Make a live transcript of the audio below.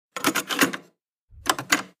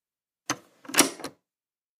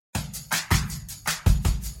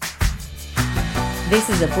This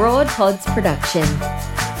is a Broad Pods production.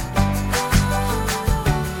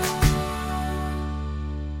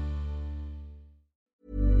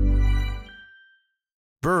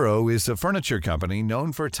 Burrow is a furniture company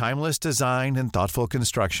known for timeless design and thoughtful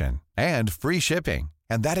construction, and free shipping,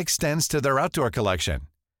 and that extends to their outdoor collection.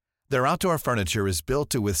 Their outdoor furniture is built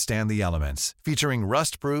to withstand the elements, featuring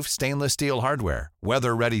rust-proof stainless steel hardware,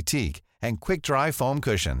 weather-ready teak, and quick-dry foam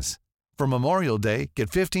cushions. For Memorial Day,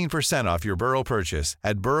 get 15% off your Burrow purchase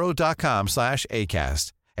at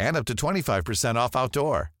burrow.com/ACAST and up to 25% off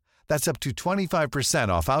outdoor. That's up to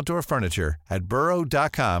 25% off outdoor furniture at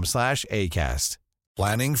burrow.com/ACAST.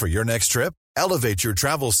 Planning for your next trip? Elevate your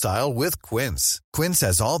travel style with Quince. Quince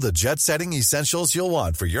has all the jet-setting essentials you'll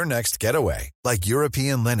want for your next getaway, like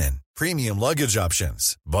European linen, premium luggage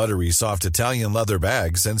options, buttery soft Italian leather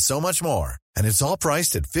bags, and so much more. And it's all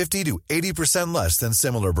priced at 50 to 80% less than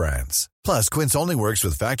similar brands. Plus, Quince only works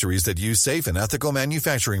with factories that use safe and ethical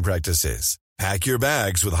manufacturing practices. Pack your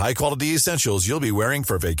bags with high-quality essentials you'll be wearing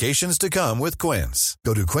for vacations to come with Quince.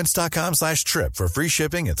 Go to quince.com/trip for free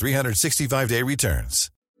shipping and 365-day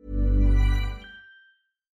returns.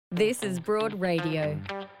 This is Broad Radio.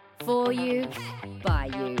 For you, by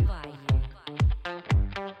you.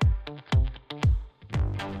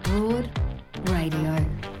 Broad Radio.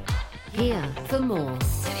 Here for more.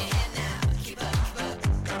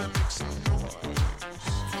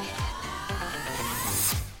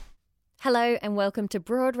 Hello and welcome to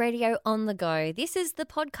Broad Radio on the Go. This is the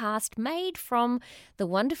podcast made from the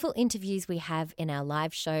wonderful interviews we have in our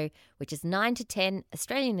live show, which is 9 to 10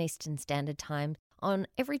 Australian Eastern Standard Time on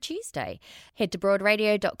every Tuesday. Head to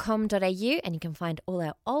broadradio.com.au and you can find all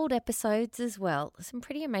our old episodes as well. Some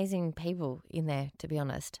pretty amazing people in there, to be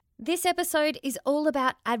honest. This episode is all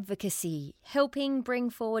about advocacy, helping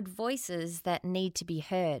bring forward voices that need to be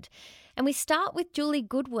heard. And we start with Julie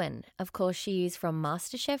Goodwin. Of course, she is from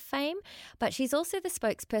MasterChef fame, but she's also the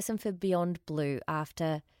spokesperson for Beyond Blue.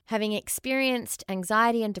 After having experienced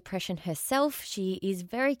anxiety and depression herself, she is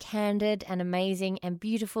very candid and amazing and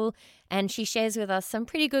beautiful, and she shares with us some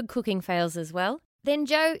pretty good cooking fails as well. Then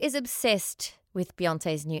Joe is obsessed with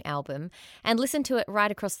Beyonce's new album and listened to it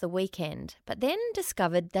right across the weekend, but then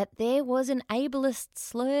discovered that there was an ableist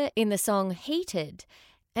slur in the song Heated,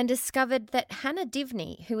 and discovered that Hannah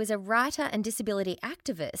Divney, who is a writer and disability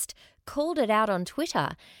activist, called it out on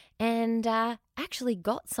Twitter and actually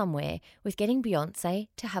got somewhere with getting Beyonce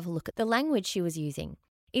to have a look at the language she was using.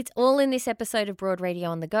 It's all in this episode of Broad Radio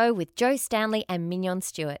on the Go with Joe Stanley and Mignon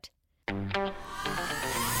Stewart.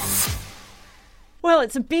 Well,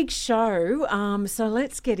 it's a big show, so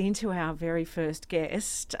let's get into our very first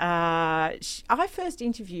guest. I first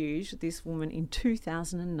interviewed this woman in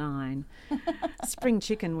 2009. Spring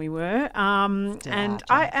chicken we were. And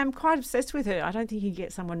I am quite obsessed with her. I don't think you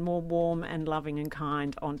get someone more warm and loving and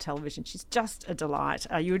kind on television. She's just a delight.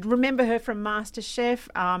 You would remember her from MasterChef,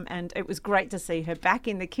 and it was great to see her back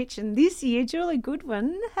in the kitchen this year. Julie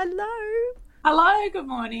Goodwin, hello. Hello, good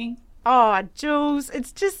morning. Oh, Jules,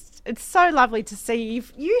 it's so lovely to see you.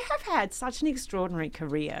 You have had such an extraordinary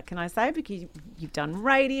career, can I say, because you've done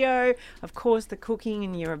radio, of course, the cooking,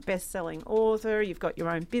 and you're a best-selling author. You've got your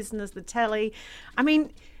own business, the telly. I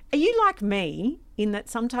mean, are you like me in that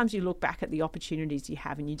sometimes you look back at the opportunities you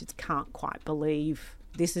have and you just can't quite believe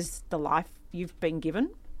this is the life you've been given?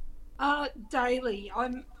 Daily.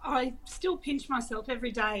 I still pinch myself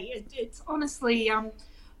every day. It's honestly...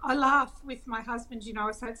 I laugh with my husband, so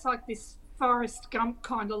it's like this Forrest Gump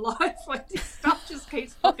kind of life. Like this stuff just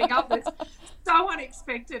keeps popping up. It's so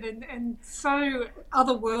unexpected and so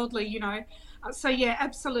otherworldly, So yeah,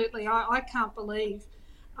 absolutely. I can't believe,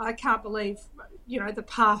 the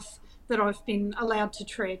path that I've been allowed to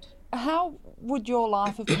tread. How would your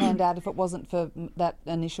life have panned out if it wasn't for that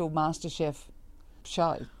initial MasterChef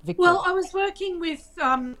show, Victor? Well, I was working with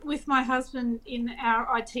my husband in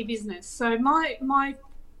our IT business. So my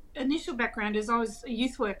initial background is I was a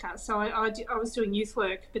youth worker, so I was doing youth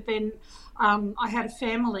work, but then I had a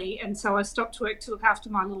family, and so I stopped work to look after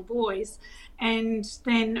my little boys, and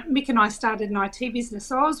then Mick and I started an IT business,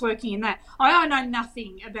 so I was working in that. I know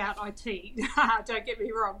nothing about IT, don't get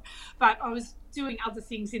me wrong, but I was doing other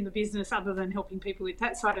things in the business other than helping people with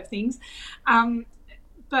that side of things,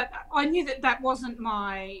 but I knew that wasn't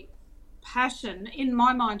my passion. In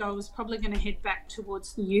my mind, I was probably going to head back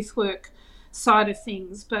towards the youth work side of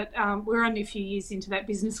things, but we're only a few years into that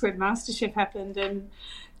business when MasterChef happened, and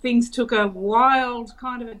things took a wild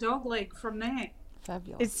kind of a dogleg from there.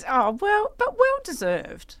 Fabulous. Well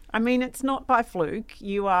deserved. I mean, it's not by fluke.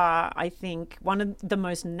 You are, I think, one of the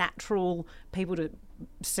most natural people to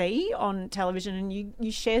see on television, and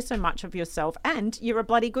you share so much of yourself, and you're a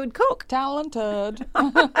bloody good cook. Talented. So,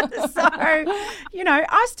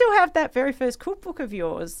 I still have that very first cookbook of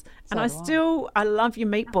yours, and I love your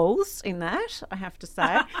meatballs in that, I have to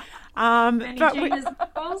say.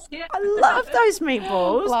 Meatballs, yeah. I love those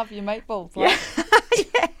meatballs. Love your meatballs. Yeah.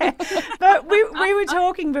 But we were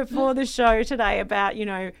talking before the show today about,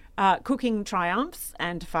 cooking triumphs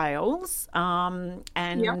and fails.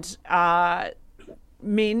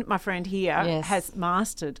 Min, my friend here, has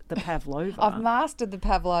mastered the pavlova. I've mastered the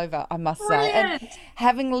pavlova, I must say. And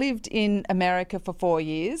having lived in America for 4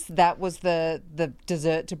 years, that was the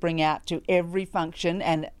dessert to bring out to every function,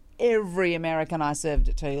 and every American I served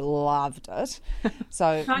it to loved it.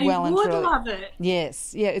 So you would love it.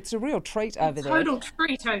 Yes, yeah, it's a real treat over there. Total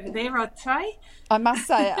treat over there, I'd say. I must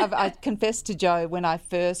say, I confessed to Joe when I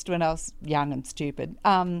was young and stupid.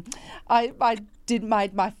 I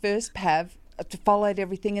made my first pav. Followed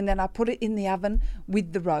everything, and then I put it in the oven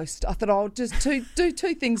with the roast. I thought I'll just do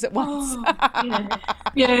two things at once.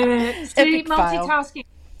 Yeah. See, Epic multitasking fail.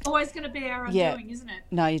 Always going to be our undoing, isn't it?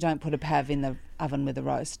 No, you don't put a pav in the oven with a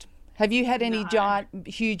roast. Have you had any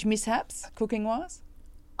huge mishaps cooking-wise?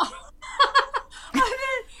 I've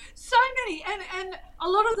had so many, and a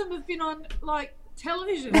lot of them have been on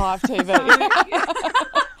television, live TV,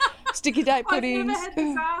 sticky date puddings. I've never had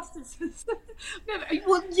disasters.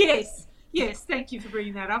 Well, yes. Thank you for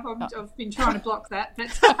bringing that up. I've been trying to block that,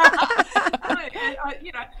 but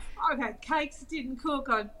I've had cakes that didn't cook.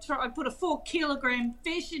 I put a 4-kilogram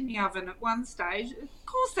fish in the oven at one stage. Of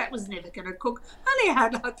course, that was never going to cook. I only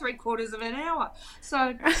had 3/4 of an hour.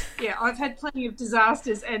 So, yeah, I've had plenty of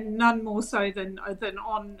disasters, and none more so than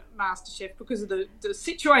on MasterChef, because of the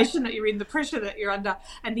situation that you're in, the pressure that you're under,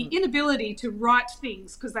 and the inability to write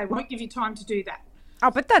things because they won't give you time to do that. Oh,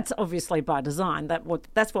 but that's obviously by design.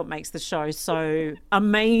 That's what makes the show so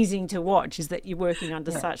amazing to watch, is that you're working under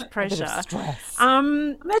such pressure. A bit of stress.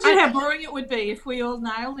 Imagine how boring it would be if we all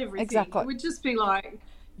nailed everything. Exactly. It would just be like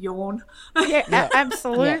yawn. Yeah,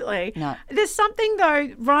 absolutely. Yeah. No. There's something, though,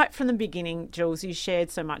 right from the beginning, Jules, you shared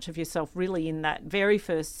so much of yourself really in that very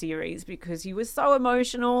first series, because you were so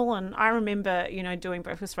emotional. And I remember, doing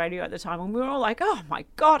Breakfast Radio at the time, and we were all like, oh, my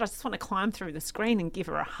God, I just want to climb through the screen and give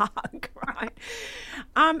her a hug, right?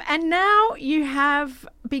 And now you have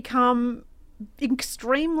become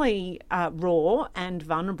extremely raw and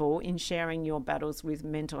vulnerable in sharing your battles with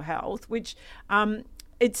mental health, which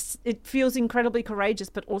it feels incredibly courageous,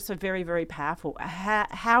 but also very, very powerful.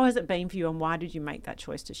 How has it been for you, and why did you make that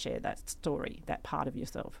choice to share that story, that part of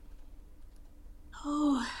yourself?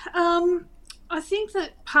 I think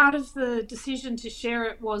that part of the decision to share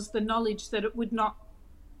it was the knowledge that it would not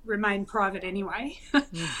remain private anyway.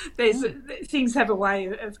 Things have a way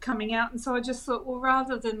of coming out, and so I just thought, well,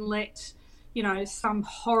 rather than let some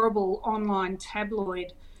horrible online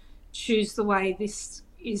tabloid choose the way this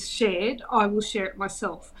is shared, I will share it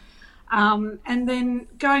myself. And then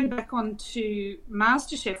going back on to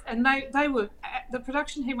MasterChef, and they were, the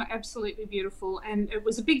production team were absolutely beautiful, and it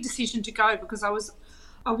was a big decision to go because I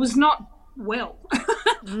was not well.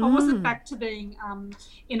 I wasn't back to being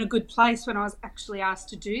in a good place when I was actually asked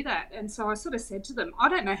to do that. And so I sort of said to them, I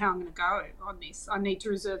don't know how I'm going to go on this. I need to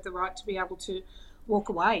reserve the right to be able to walk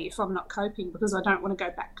away if I'm not coping, because I don't want to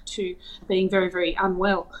go back to being very, very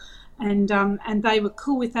unwell. And they were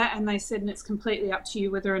cool with that, and they said, and it's completely up to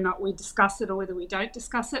you whether or not we discuss it or whether we don't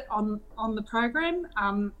discuss it on the program.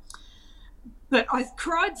 But I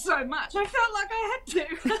cried so much, I felt like I had to.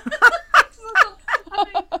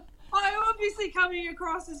 I'm obviously coming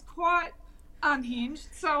across as quite unhinged,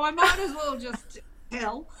 so I might as well just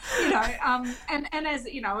tell, and as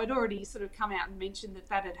I'd already sort of come out and mentioned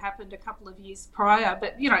that had happened a couple of years prior,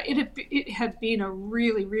 but it had been a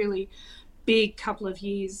really, really big couple of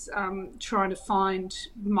years trying to find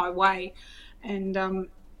my way, and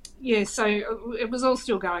so it was all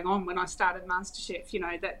still going on when I started MasterChef.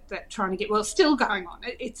 That trying to get still going on.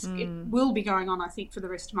 It will be going on, I think, for the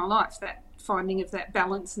rest of my life. That finding of that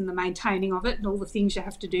balance and the maintaining of it, and all the things you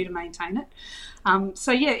have to do to maintain it.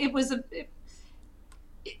 It was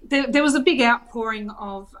there was a big outpouring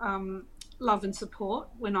of love and support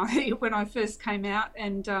when I first came out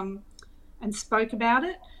and spoke about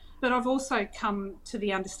it. But I've also come to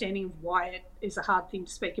the understanding of why it is a hard thing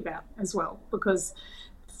to speak about as well, because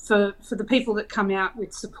for the people that come out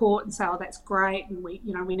with support and say, oh, that's great, and we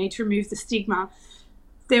need to remove the stigma,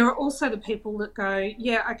 there are also the people that go,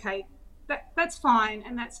 yeah, okay, that's fine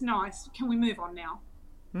and that's nice. Can we move on now?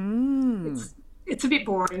 It's a bit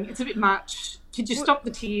boring. It's a bit much. Could you stop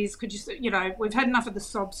the tears? Could you, we've had enough of the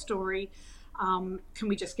sob story. Can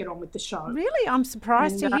we just get on with the show? Really? I'm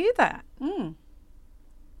surprised to hear that.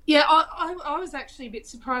 Yeah, I was actually a bit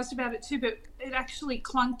surprised about it too, but it actually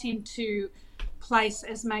clunked into place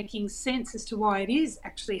as making sense as to why it is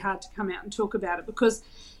actually hard to come out and talk about it, because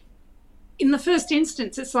in the first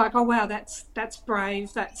instance it's like, oh wow, that's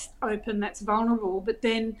brave, that's open, that's vulnerable, but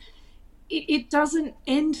then it doesn't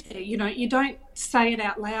end there. You know, you don't say it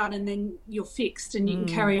out loud and then you're fixed and you can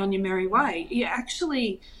carry on your merry way. You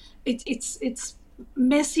actually, it's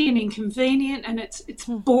messy and inconvenient, and it's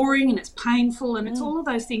boring and it's painful, and it's all of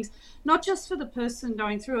those things, not just for the person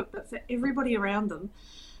going through it, but for everybody around them.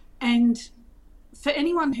 And for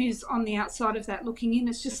anyone who's on the outside of that looking in,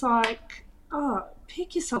 it's just like, oh,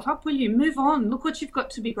 pick yourself up, will you? Move on. Look what you've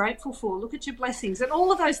got to be grateful for. Look at your blessings and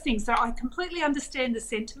all of those things. So I completely understand the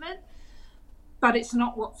sentiment, but it's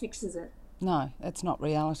not what fixes it. No, that's not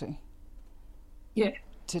reality. Yeah.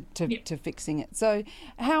 To fixing it. So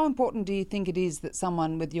how important do you think it is that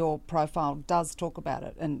someone with your profile does talk about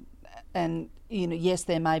it? And you know, yes,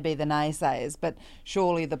 there may be the naysayers, but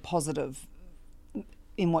surely the positive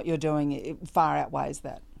in what you're doing, it far outweighs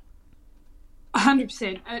that.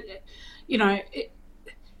 100%. You know,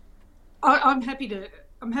 I'm happy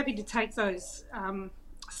to take those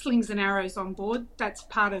slings and arrows on board. That's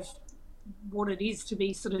part of what it is to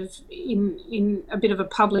be sort of in a bit of a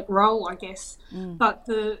public role, I guess. But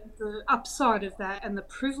the upside of that and the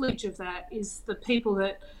privilege of that is the people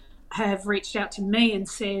that have reached out to me and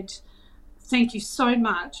said, thank you so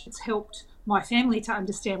much, it's helped my family to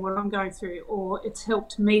understand what I'm going through, or it's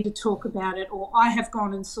helped me to talk about it, or I have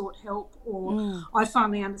gone and sought help, or I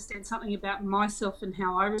finally understand something about myself and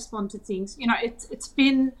how I respond to things. You know, it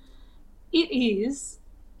is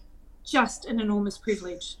just an enormous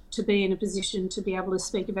privilege to be in a position to be able to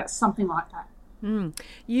speak about something like that.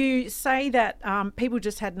 You say that people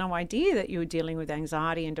just had no idea that you were dealing with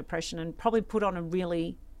anxiety and depression, and probably put on a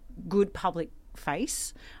really good public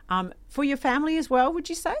face. For your family as well, would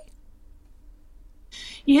you say?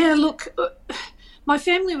 Yeah, look, my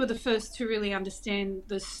family were the first to really understand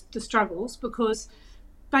the struggles, because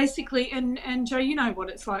basically, and Jo, you know what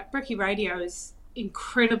it's like, Brekkie Radio is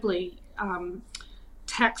incredibly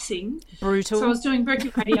taxing. Brutal. So I was doing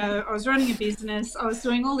Brekkie Radio, I was running a business, I was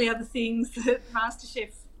doing all the other things that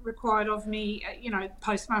MasterChef required of me, you know,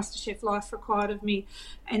 post MasterChef life required of me,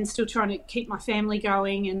 and still trying to keep my family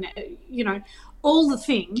going, and, you know, all the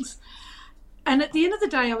things. And at the end of the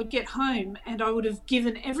day, I would get home and I would have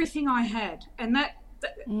given everything I had. And that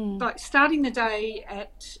like starting the day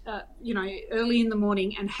at, you know, early in the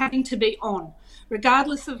morning and having to be on,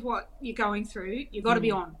 regardless of what you're going through, you've got to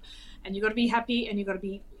be on, and you've got to be happy, and you've got to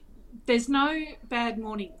be, there's no bad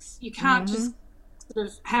mornings. You can't just sort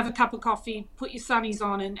of have a cup of coffee, put your sunnies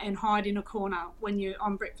on and hide in a corner when you're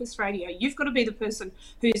on breakfast radio. You've got to be the person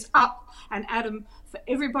who's up and at 'em for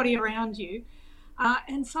everybody around you.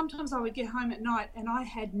 And sometimes I would get home at night and I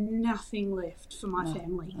had nothing left for my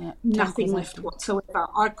family, nothing left whatsoever.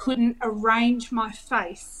 I couldn't arrange my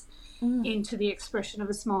face into the expression of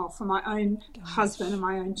a smile for my own husband and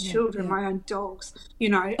my own children, my own dogs. You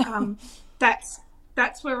know, that's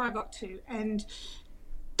where I got to. And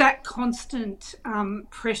that constant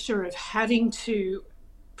pressure of having to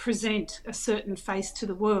present a certain face to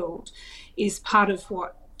the world is part of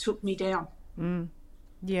what took me down.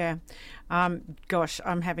 Yeah. Gosh,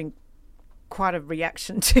 I'm having quite a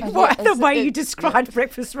reaction to the way you described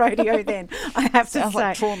breakfast radio then, I have to say. Sounds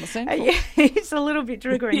like trauma central. It's a little bit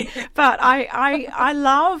triggering. But I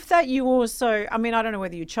love that you also, I mean, I don't know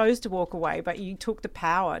whether you chose to walk away, but you took the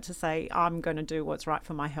power to say, I'm going to do what's right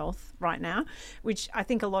for my health right now, which I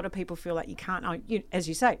think a lot of people feel like you can't, as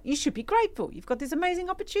you say, you should be grateful. You've got this amazing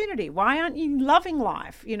opportunity. Why aren't you loving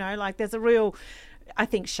life? You know, like there's a real, I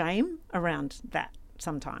think, shame around that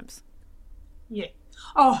sometimes. Yeah.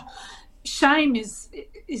 Oh, shame is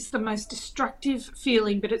the most destructive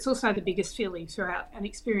feeling, but it's also the biggest feeling throughout an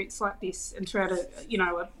experience like this, and throughout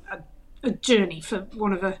a journey, for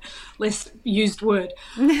want of a less used word.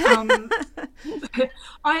 I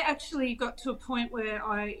actually got to a point where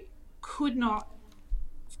I could not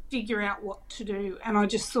figure out what to do, and I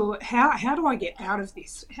just thought, how do I get out of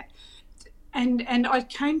this? And I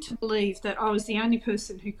came to believe that I was the only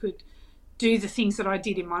person who could do the things that I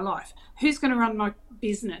did in my life. Who's going to run my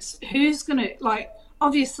business? Who's going to, like,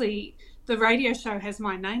 obviously the radio show has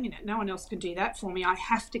my name in it. No one else can do that for me. I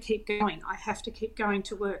have to keep going. I have to keep going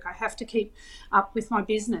to work. I have to keep up with my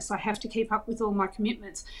business. I have to keep up with all my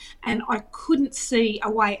commitments. And I couldn't see a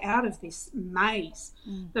way out of this maze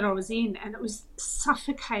that I was in. And it was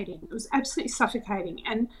suffocating. It was absolutely suffocating.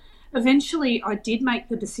 And eventually I did make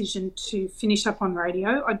the decision to finish up on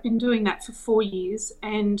radio. I'd been doing that for 4 years,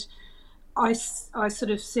 and I sort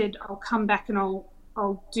of said, I'll come back and I'll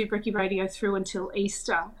I'll do Brekkie Radio through until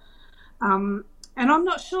Easter. And I'm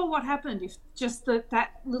not sure what happened, if just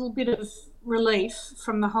that little bit of relief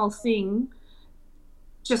from the whole thing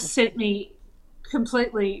just sent me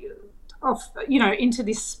completely off, into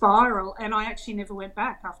this spiral. And I actually never went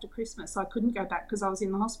back after Christmas. I couldn't go back because I was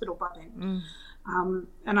in the hospital by then.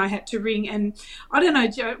 And I had to ring. And I don't know,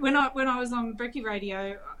 Jo, when I was on Brekkie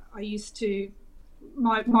Radio, I used to,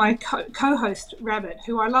 my co-host Rabbit,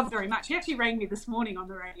 who I love very much, he actually rang me this morning on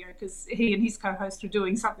the radio because he and his co-host were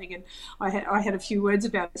doing something, and I had a few words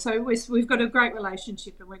about it. So we've got a great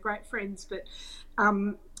relationship and we're great friends. But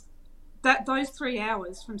those 3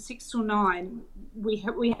 hours from 6 till 9, we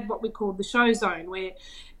had what we called the show zone, where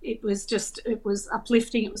it was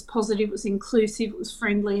uplifting, it was positive, it was inclusive, it was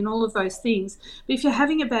friendly, and all of those things. But if you're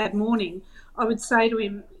having a bad morning, I would say to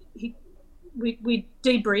him, we'd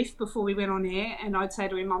debrief before we went on air, and I'd say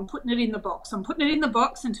to him, I'm putting it in the box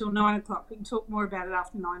until 9 o'clock. We can talk more about it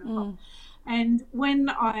after 9 o'clock. And when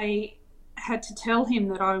I had to tell him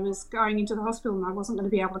that I was going into the hospital and I wasn't going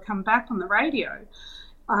to be able to come back on the radio,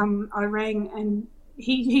 I rang, and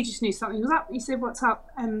he just knew something was up. He said, what's up?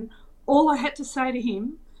 And all I had to say to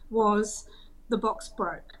him was, the box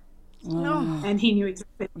broke. And he knew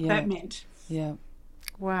exactly what that meant. Yeah.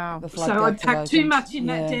 Wow. So I'd packed too much in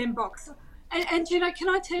that damn box. And can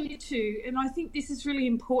I tell you too, and I think this is really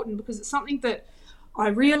important because it's something that I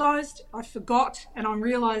realised, I forgot, and I'm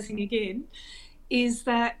realising again, is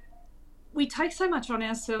that we take so much on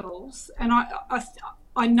ourselves. And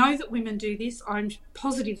I know that women do this. I'm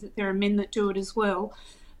positive that there are men that do it as well.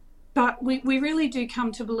 But we really do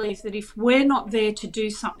come to believe that if we're not there to do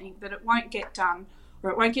something, that it won't get done,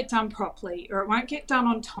 or it won't get done properly, or it won't get done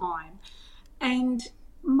on time. And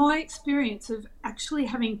my experience of actually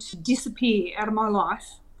having to disappear out of my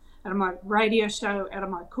life, out of my radio show, out of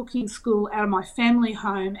my cooking school, out of my family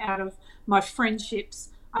home, out of my friendships,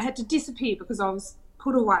 I had to disappear because I was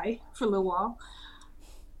put away for a little while.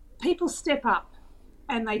 People step up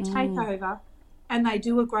and they take over and they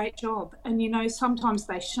do a great job. And, sometimes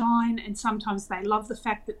they shine, and sometimes they love the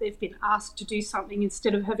fact that they've been asked to do something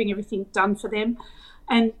instead of having everything done for them.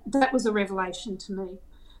 And that was a revelation to me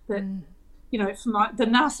that, for the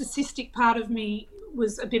narcissistic part of me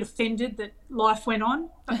was a bit offended that life went on.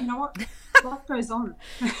 But you know what? Life goes on.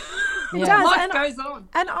 It does. Life goes on.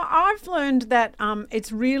 And I've learned that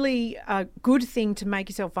it's really a good thing to make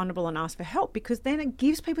yourself vulnerable and ask for help, because then it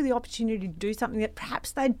gives people the opportunity to do something that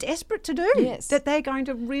perhaps they're desperate to do, that they're going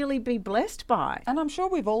to really be blessed by. And I'm sure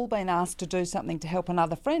we've all been asked to do something to help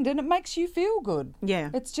another friend, and it makes you feel good. Yeah.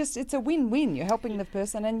 It's a win-win. You're helping the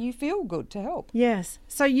person and you feel good to help. Yes.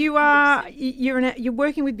 So you're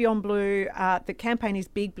working with Beyond Blue. The campaign is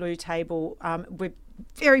Big Blue Table.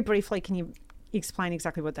 Very briefly, can you explain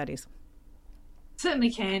exactly what that is?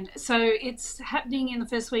 Certainly can. So it's happening in the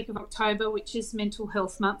first week of October, which is Mental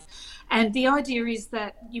Health Month. And the idea is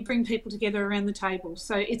that you bring people together around the table.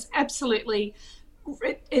 So it's absolutely,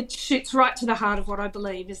 it shoots right to the heart of what I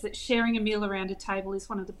believe is that sharing a meal around a table is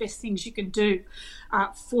one of the best things you can do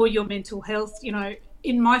for your mental health.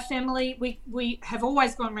 In my family, we have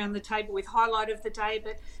always gone around the table with highlight of the day,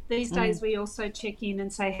 but these days we also check in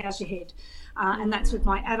and say, how's your head? And that's with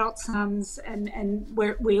my adult sons, and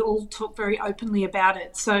we all talk very openly about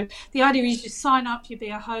it. So the idea is you sign up, you be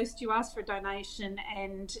a host, you ask for a donation,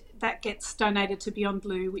 and that gets donated to Beyond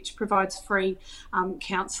Blue, which provides free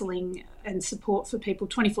counselling and support for people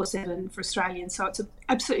 24/7 for Australians. So it's an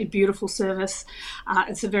absolutely beautiful service.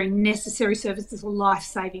 It's a very necessary service. It's a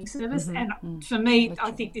life-saving service. And for me,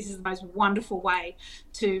 I think this is the most wonderful way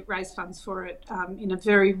to raise funds for it in a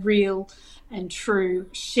very real and true,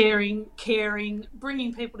 sharing, caring,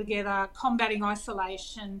 bringing people together, combating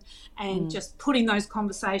isolation, and just putting those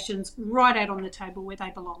conversations right out on the table where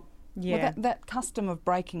they belong. Yeah. Well, that custom of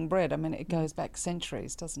breaking bread, I mean, it goes back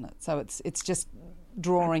centuries, doesn't it? So it's just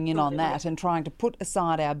drawing in on that and trying to put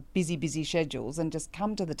aside our busy schedules and just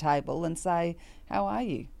come to the table and say, how are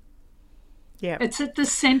you? Yeah. It's at the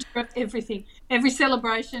centre of everything. Every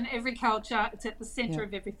celebration, every culture, it's at the centre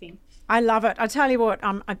of everything. I love it. I tell you what,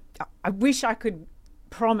 I wish I could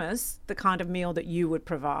promise the kind of meal that you would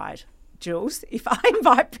provide, Jules, if I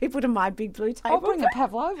invite people to my Big Blue Table. I'll bring a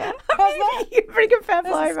pavlova. How's that? You bring a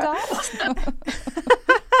pavlova.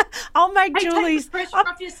 I'll make Julie's. Take the pressure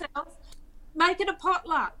off yourself. Make it a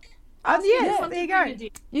potluck. Oh, yeah, there you go.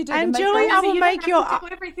 You do. And Julie, I will make your.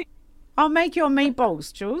 Everything. I'll make your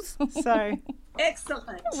meatballs, Jules. So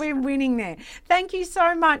excellent. We're winning there. Thank you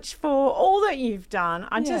so much for all that you've done.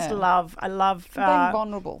 I love being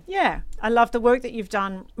vulnerable. Yeah, I love the work that you've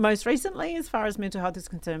done most recently as far as mental health is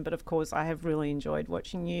concerned. But of course, I have really enjoyed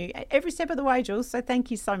watching you every step of the way, Jules. So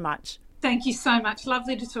thank you so much. Thank you so much.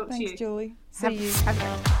 Lovely to talk to you. Thanks, Julie. See you.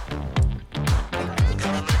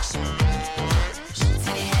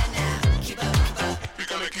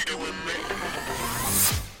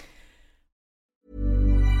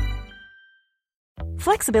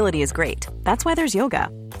 Flexibility is great. That's why there's yoga.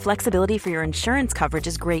 Flexibility for your insurance coverage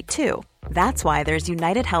is great too. That's why there's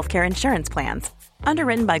United Healthcare Insurance Plans.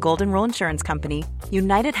 Underwritten by Golden Rule Insurance Company,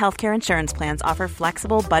 United Healthcare Insurance Plans offer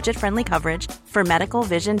flexible, budget-friendly coverage for medical,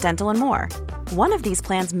 vision, dental, and more. One of these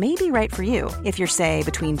plans may be right for you if you're, say,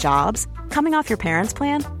 between jobs, coming off your parents'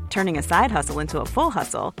 plan, turning a side hustle into a full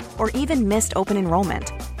hustle, or even missed open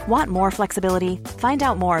enrollment. Want more flexibility? Find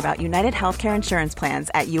out more about United Healthcare Insurance Plans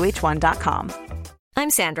at uh1.com. I'm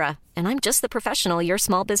Sandra, and I'm just the professional your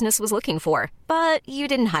small business was looking for. But you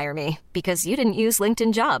didn't hire me because you didn't use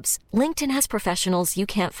LinkedIn Jobs. LinkedIn has professionals you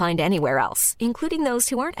can't find anywhere else, including those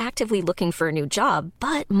who aren't actively looking for a new job,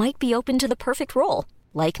 but might be open to the perfect role,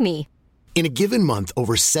 like me. In a given month,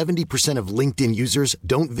 over 70% of LinkedIn users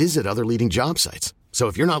don't visit other leading job sites. So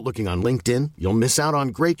if you're not looking on LinkedIn, you'll miss out on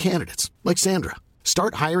great candidates like Sandra.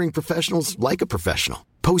 Start hiring professionals like a professional.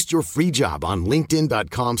 Post your free job on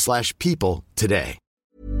linkedin.com/people today.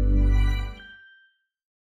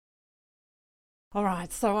 All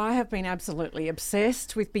right, so I have been absolutely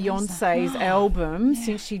obsessed with Beyonce's album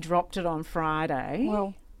since she dropped it on Friday.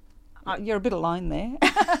 Well, you're a bit alone there.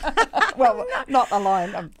 Well, not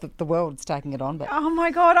alone. The world's taking it on, but... Oh,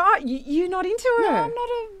 my God, you're not into her? No, I'm not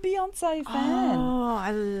a Beyonce fan. Oh,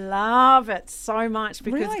 I love it so much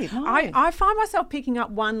because Really? No. I find myself picking up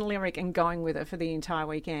one lyric and going with it for the entire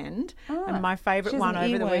weekend. And my favourite She's one an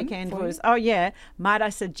over the earworm weekend for was, you. might I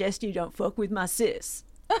suggest you don't fuck with my sis?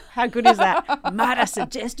 How good is that? Might I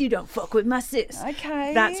suggest you don't fuck with my sis?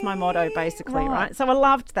 Okay. That's my motto, basically, Right. right? So I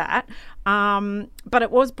loved that. But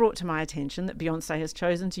it was brought to my attention that Beyonce has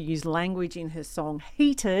chosen to use language in her song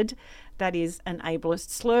Heated that is an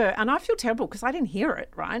ableist slur. And I feel terrible because I didn't hear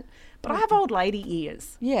it, right? But I have old lady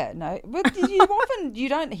ears. Yeah, no. But you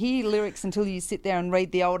don't hear lyrics until you sit there and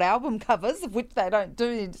read the old album covers, of which they don't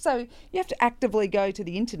do. So you have to actively go to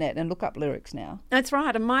the internet and look up lyrics now. That's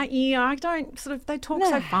right. And my ear, I don't they talk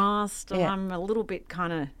so fast and Yeah. I'm a little bit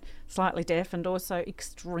kind of slightly deaf and also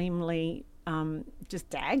extremely just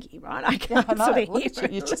daggy, right? I can't I know, sort of look hear at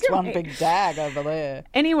it. you, just Look at one me. big dag over there.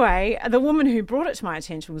 Anyway, the woman who brought it to my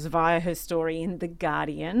attention was via her story in The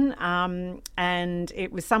Guardian, and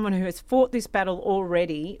it was someone who has fought this battle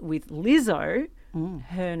already with Lizzo.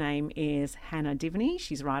 Her name is Hannah Divney.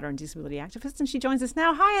 She's a writer and disability activist, and she joins us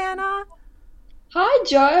now. Hi, Hannah. Hi,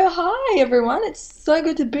 Joe. Hi, everyone. It's so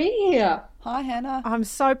good to be here. Hi, Hannah. I'm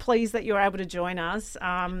so pleased that you're able to join us.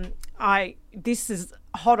 This is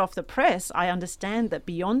hot off the press. I understand that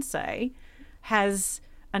Beyonce has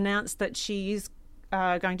announced that she's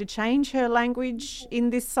going to change her language in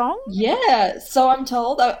this song. Yeah, so I'm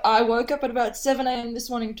told. I woke up at about 7 a.m. this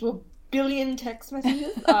morning to a billion text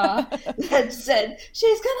messages that said,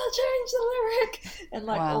 she's going to change the lyric, and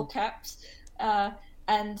Wow. all caps.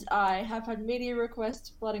 And I have had media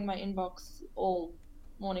requests flooding my inbox all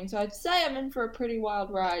morning. So I'd say I'm in for a pretty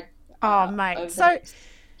wild ride. Oh, mate. over the So next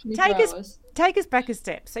 24 hours. take us back a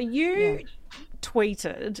step. So you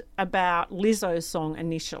tweeted about Lizzo's song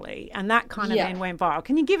initially, and that kind of Yeah. then went viral.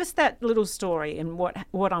 Can you give us that little story and what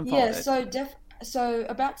unfolded? Yeah, so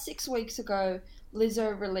about 6 weeks ago,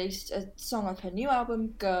 Lizzo released a song of her new album,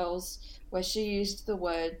 Girls, where she used the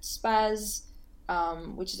word spaz,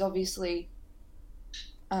 which is obviously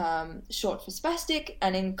short for spastic,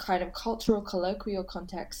 and in kind of cultural colloquial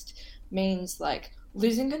context means like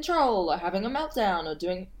losing control or having a meltdown or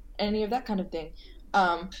doing any of that kind of thing.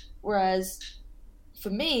 Whereas for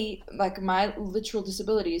me, like my literal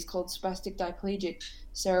disability is called spastic diplegic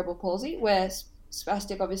cerebral palsy, where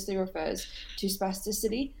spastic obviously refers to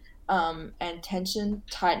spasticity and tension,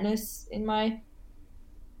 tightness in my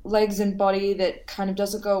legs and body that kind of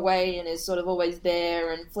doesn't go away and is sort of always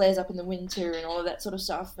there and flares up in the winter and all of that sort of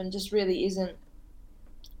stuff and just really isn't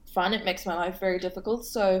fun. It makes my life very difficult.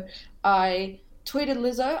 So I tweeted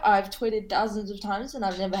Lizzo. I've tweeted dozens of times and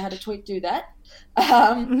I've never had a tweet do that.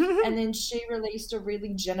 And then she released a really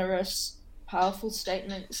generous, powerful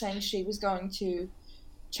statement saying she was going to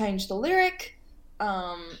change the lyric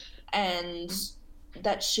and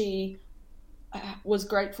that she was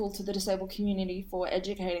grateful to the disabled community for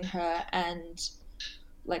educating her and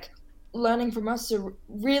like learning from us. So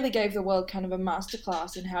really gave the world kind of a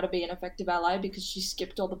masterclass in how to be an effective ally, because she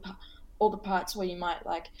skipped all the parts where you might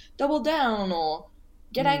like double down or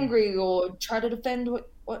get angry or try to defend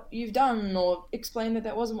what you've done or explain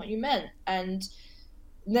that wasn't what you meant. And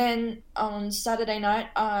then on Saturday night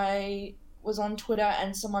I was on Twitter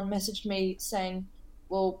and someone messaged me saying,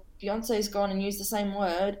 well, Beyonce's gone and used the same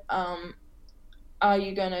word, are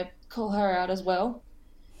you going to call her out as well?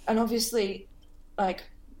 And obviously, like,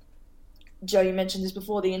 Joe, you mentioned this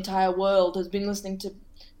before, the entire world has been listening to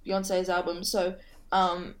Beyonce's album, so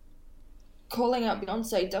calling out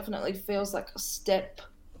Beyonce definitely feels like a step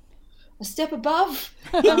above.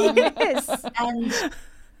 Yes. And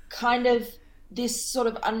kind of this sort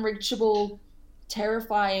of unreachable,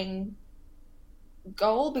 terrifying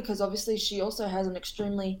goal, because obviously she also has an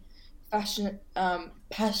extremely passionate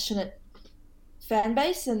fan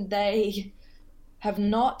base, and they have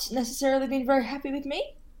not necessarily been very happy with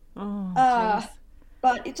me. Oh,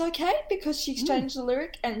 but it's okay, because she's changed the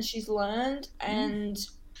lyric and she's learned, and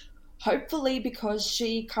hopefully because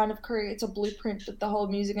she kind of creates a blueprint that the whole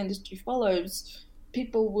music industry follows,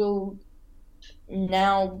 people will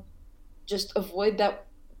now just avoid that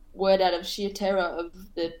word out of sheer terror of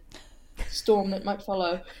the storm that might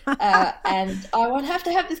follow, and I won't have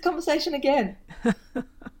to have this conversation again.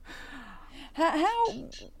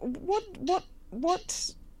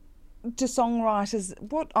 What do songwriters,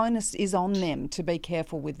 what onus is on them to be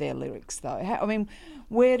careful with their lyrics, though?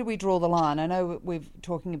 Where do we draw the line? I know we're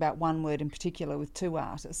talking about one word in particular with two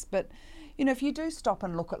artists, but if you do stop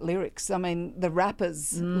and look at lyrics, the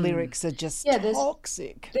rappers' lyrics are just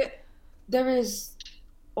toxic. There is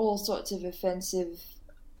all sorts of offensive,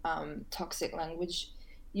 toxic language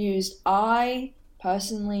used. I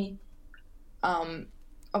personally,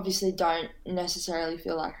 obviously don't necessarily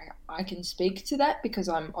feel like I can speak to that, because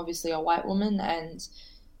I'm obviously a white woman, and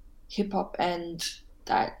hip hop and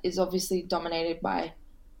that is obviously dominated by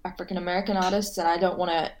African American artists, and I don't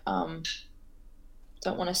want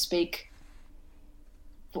to speak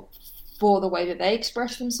for the way that they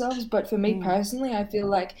express themselves. But for me personally, I feel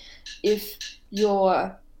like if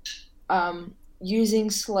you're using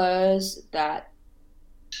slurs that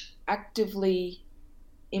actively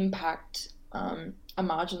impact a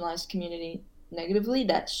marginalized community negatively,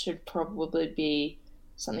 that should probably be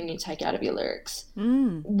something you take out of your lyrics.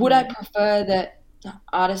 Would I prefer that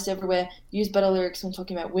artists everywhere use better lyrics when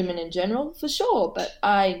talking about women in general? For sure, but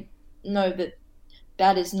I know that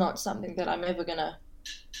that is not something that I'm ever gonna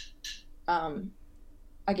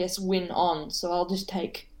I guess win on, so I'll just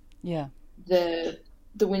take the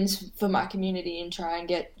wins for my community and try and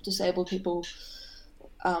get disabled people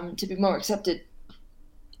to be more accepted.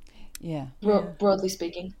 Broadly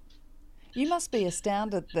speaking. You must be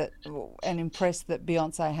astounded and impressed that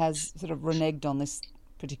Beyonce has sort of reneged on this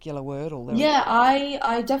particular word or lyric. Yeah,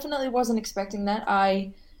 I definitely wasn't expecting that.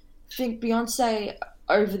 I think Beyonce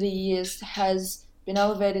over the years has been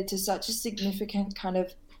elevated to such a significant kind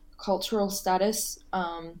of cultural status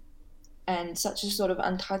and such a sort of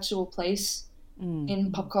untouchable place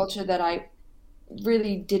in pop culture that I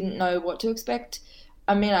really didn't know what to expect.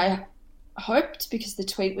 I hoped, because the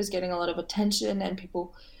tweet was getting a lot of attention and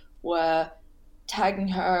people were tagging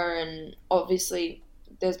her, and obviously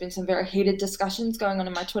there's been some very heated discussions going on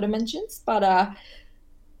in my Twitter mentions, but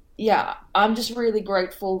I'm just really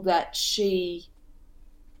grateful that she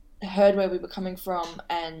heard where we were coming from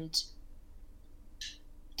and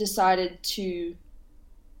decided to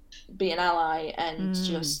be an ally and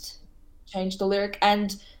just change the lyric,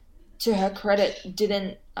 and to her credit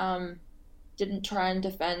didn't try and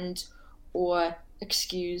defend or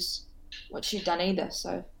excuse what she'd done either.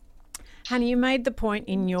 So Hannah, you made the point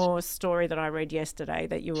in your story that I read yesterday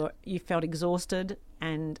that you felt exhausted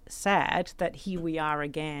and sad that here we are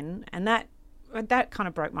again, and that kind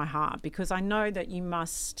of broke my heart, because I know that you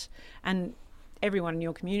must, and everyone in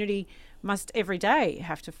your community must every day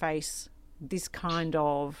have to face this kind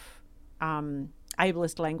of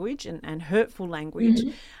ableist language and hurtful language.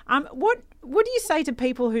 What do you say to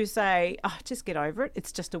people who say, just get over it,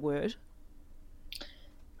 it's just a word?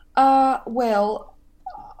 Well,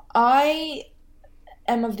 I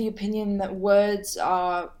am of the opinion that words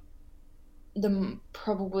are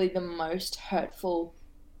probably the most hurtful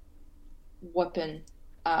weapon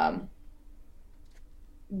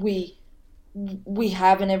we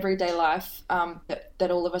have in everyday life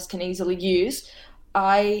that all of us can easily use.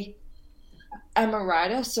 I am a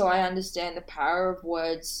writer, so I understand the power of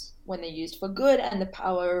words when they're used for good, and the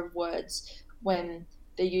power of words when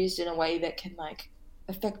they're used in a way that can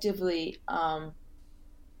effectively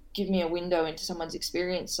give me a window into someone's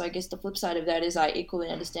experience. So I guess the flip side of that is I equally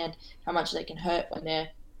understand how much they can hurt when they're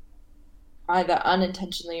either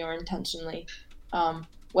unintentionally or intentionally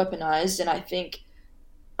weaponized. And I think,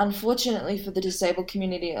 unfortunately for the disabled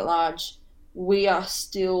community at large, we are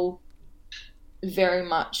still very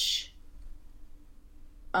much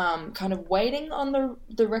kind of waiting on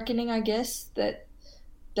the reckoning, I guess, that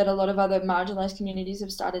a lot of other marginalized communities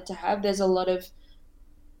have started to have. There's a lot of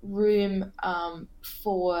room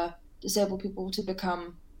for disabled people to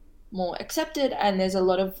become more accepted, and there's a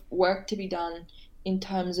lot of work to be done in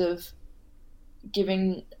terms of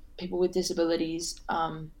giving people with disabilities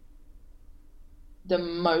the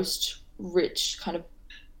most rich, kind of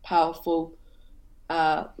powerful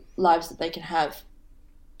lives that they can have.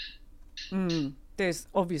 There's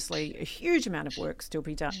obviously a huge amount of work still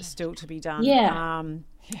to be done. Yeah.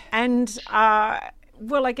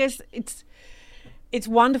 Well, I guess it's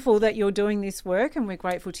wonderful that you're doing this work, and we're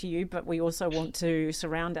grateful to you, but we also want to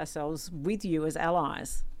surround ourselves with you as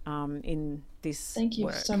allies in this Thank you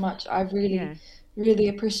work. so much. I really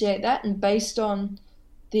appreciate that. And based on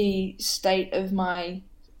the state of my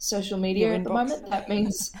social media at the moment, that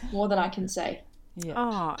means more than I can say. Yeah.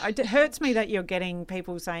 Oh, it hurts me that you're getting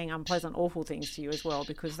people saying unpleasant, awful things to you as well,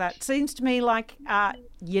 because that seems to me like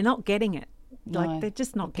you're not getting it. Like they're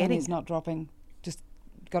just not getting it. Penny's not dropping. Just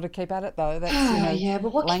got to keep at it though. That's Yeah,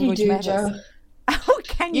 but what can you do, matters. Joe? What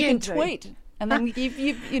can you You can do? tweet, and then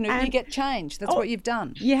you get change. That's what you've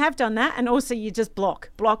done. You have done that, and also you just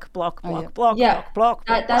block. Yeah,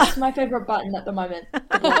 that's my favourite button at the moment.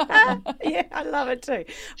 Yeah, I love it too.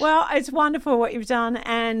 Well, it's wonderful what you've done,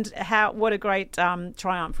 and what a great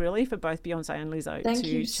triumph really for both Beyonce and Lizzo Thank to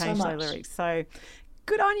you so change their much. lyrics. So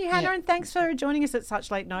good on you, Hannah, and thanks for joining us at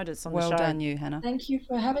such late notice on the show. Well done, you, Hannah. Thank you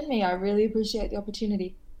for having me. I really appreciate the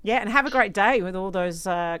opportunity. Yeah, and have a great day with all those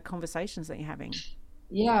conversations that you're having.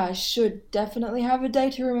 Yeah, I should definitely have a day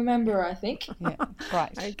to remember, I think. Yeah,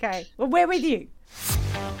 right. Okay. Well, we're with you.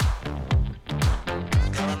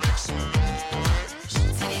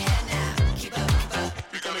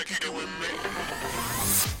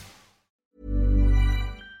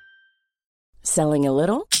 Selling a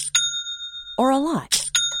little or a lot?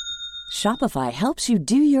 Shopify helps you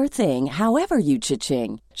do your thing however you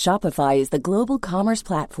cha-ching. Shopify is the global commerce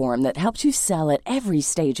platform that helps you sell at every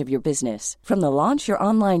stage of your business. From the launch your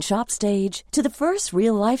online shop stage to the first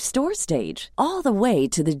real-life store stage, all the way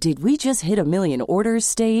to the did we just hit a million orders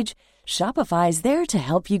stage. Shopify is there to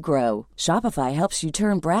help you grow. Shopify helps you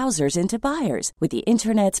turn browsers into buyers with the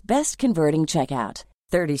internet's best converting checkout.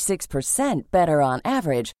 36% better on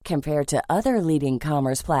average compared to other leading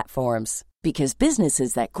commerce platforms. Because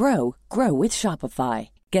businesses that grow, grow with Shopify.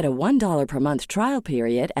 Get a $1 per month trial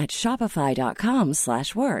period at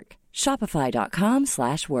shopify.com/work.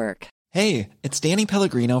 Shopify.com/work. Hey, it's Danny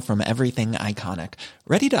Pellegrino from Everything Iconic.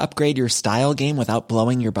 Ready to upgrade your style game without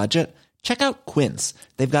blowing your budget? Check out Quince.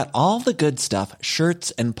 They've got all the good stuff, shirts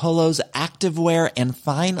and polos, activewear, and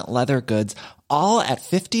fine leather goods, all at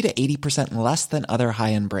 50 to 80% less than other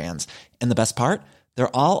high-end brands. And the best part?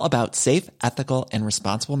 They're all about safe, ethical, and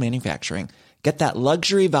responsible manufacturing. Get that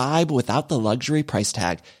luxury vibe without the luxury price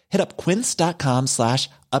tag. Hit up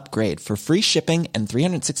quince.com/upgrade for free shipping and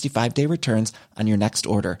 365-day returns on your next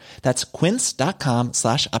order. That's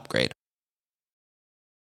quince.com/upgrade.